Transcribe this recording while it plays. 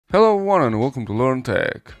everyone and welcome to Learn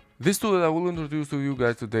Tech. This tool that I will introduce to you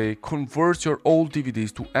guys today converts your old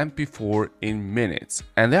DVDs to MP4 in minutes,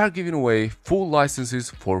 and they are giving away full licenses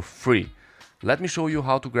for free. Let me show you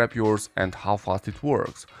how to grab yours and how fast it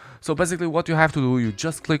works. So basically what you have to do, you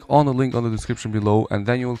just click on the link on the description below and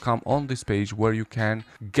then you will come on this page where you can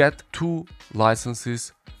get 2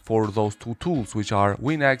 licenses for those 2 tools, which are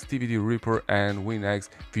WinX DVD Ripper and WinX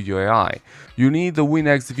Video AI. You need the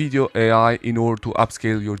WinX Video AI in order to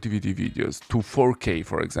upscale your DVD videos to 4K,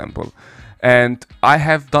 for example. And I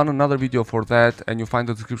have done another video for that, and you find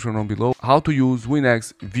the description down below, how to use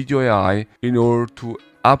WinX Video AI in order to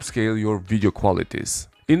upscale your video qualities.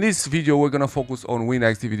 In this video, we're gonna focus on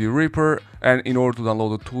WinX DVD Ripper, and in order to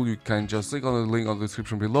download the tool, you can just click on the link on the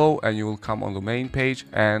description below and you will come on the main page,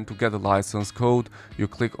 and to get the license code, you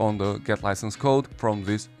click on the get license code from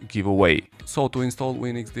this giveaway. So to install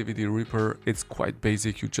WinX DVD Ripper, it's quite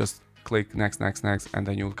basic. You just click next, and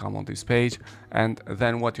then you'll come on this page, and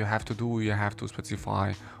then what you have to do, you have to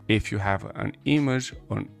specify if you have an image,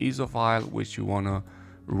 an ISO file which you wanna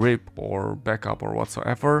rip or backup or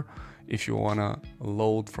whatsoever, if you wanna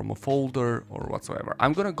load from a folder or whatsoever.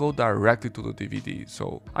 I'm gonna go directly to the DVD.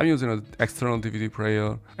 So I'm using an external DVD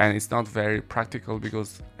player, and it's not very practical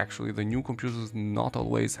because actually the new computers not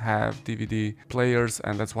always have DVD players,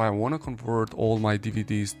 and that's why I wanna convert all my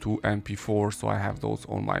DVDs to MP4, so I have those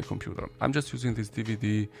on my computer. I'm just using this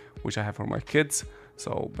DVD which I have for my kids.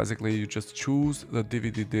 So basically you just choose the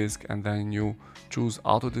DVD disc and then you choose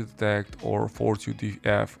auto detect or force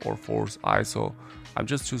UDF or force ISO. I'm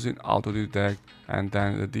just choosing auto detect, and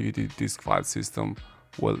then the DVD disc file system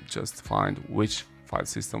will just find which file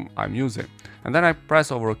system I'm using. And then I press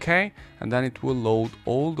over OK, and then it will load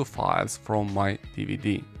all the files from my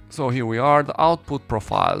DVD. So here we are, the output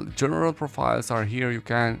profile. General profiles are here. You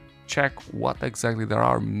can check what exactly, there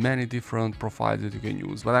are many different profiles that you can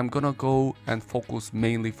use, but I'm gonna go and focus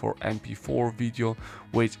mainly for MP4 video,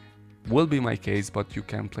 which will be my case, but you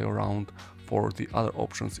can play around for the other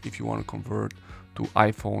options if you want to convert to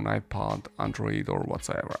iPhone, iPad, Android or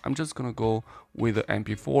whatsoever. I'm just gonna go with the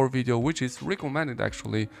MP4 video, which is recommended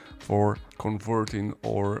actually for converting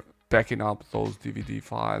or backing up those DVD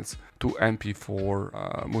files to MP4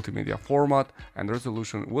 multimedia format, and the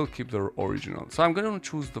resolution will keep the original. So I'm going to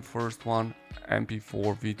choose the first one,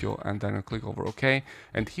 MP4 video, and then I click over OK.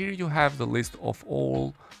 And here you have the list of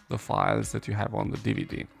all the files that you have on the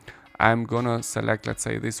DVD. I'm gonna select, let's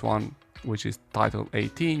say, this one, which is titled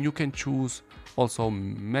 18. You can choose also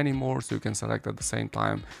many more, so you can select at the same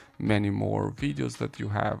time many more videos that you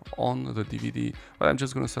have on the DVD, but I'm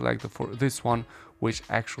just going to select for this one, which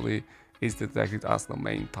actually is detected as the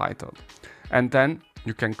main title. And then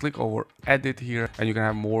you can click over edit here, and you can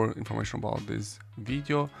have more information about this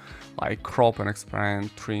video, like crop and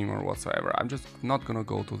expand, trim or whatsoever. I'm just not gonna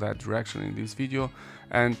go to that direction in this video.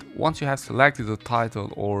 And once you have selected the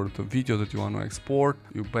title or the video that you want to export,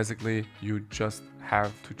 you just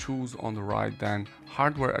have to choose on the right then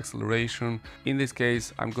hardware acceleration. In this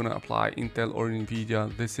case, I'm gonna apply Intel or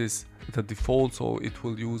Nvidia. This is the default, so it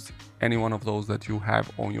will use any one of those that you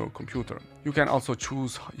have on your computer. You can also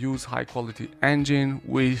use high quality engine.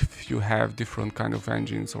 If you have different kind of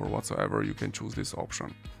engines or whatsoever, you can choose this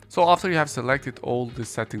option. So after you have selected all the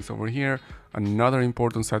settings over here, another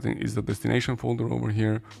important setting is the destination folder over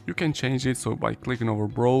here. You can change it, so by clicking over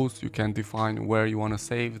browse, you can define where you want to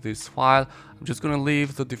save this file. I'm just going to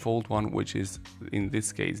leave the default one, which is in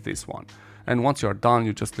this case this one. And once you're done,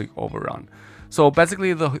 you just click overrun. So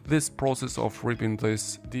basically this process of ripping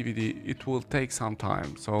this DVD, it will take some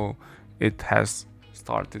time. So it has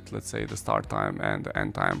started, let's say, the start time and the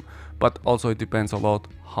end time, but also it depends a lot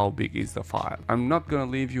how big is the file. I'm not gonna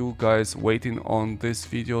leave you guys waiting on this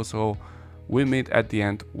video, so we'll meet at the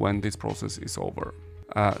end when this process is over.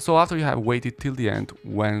 So after you have waited till the end,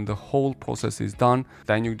 when the whole process is done,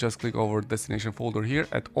 then you just click over destination folder here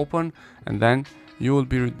at open, and then you will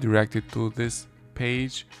be redirected to this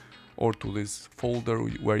page or to this folder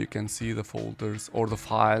where you can see the folders or the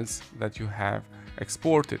files that you have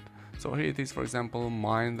exported. So here it is, for example,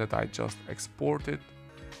 mine that I just exported.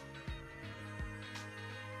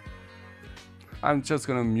 I'm just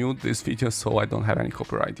gonna mute this video so I don't have any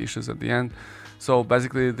copyright issues at the end. So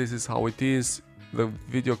basically this is how it is. The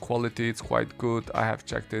video quality, it's quite good. I have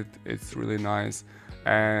checked it, it's really nice.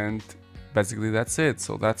 And basically that's it.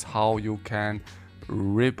 So that's how you can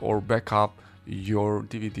rip or backup your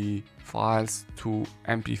DVD files to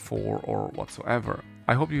MP4 or whatsoever.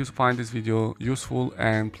 I hope you find this video useful,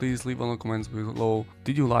 and please leave in the comments below,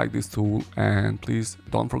 did you like this tool, and please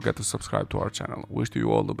don't forget to subscribe to our channel. Wish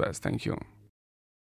you all the best. Thank you.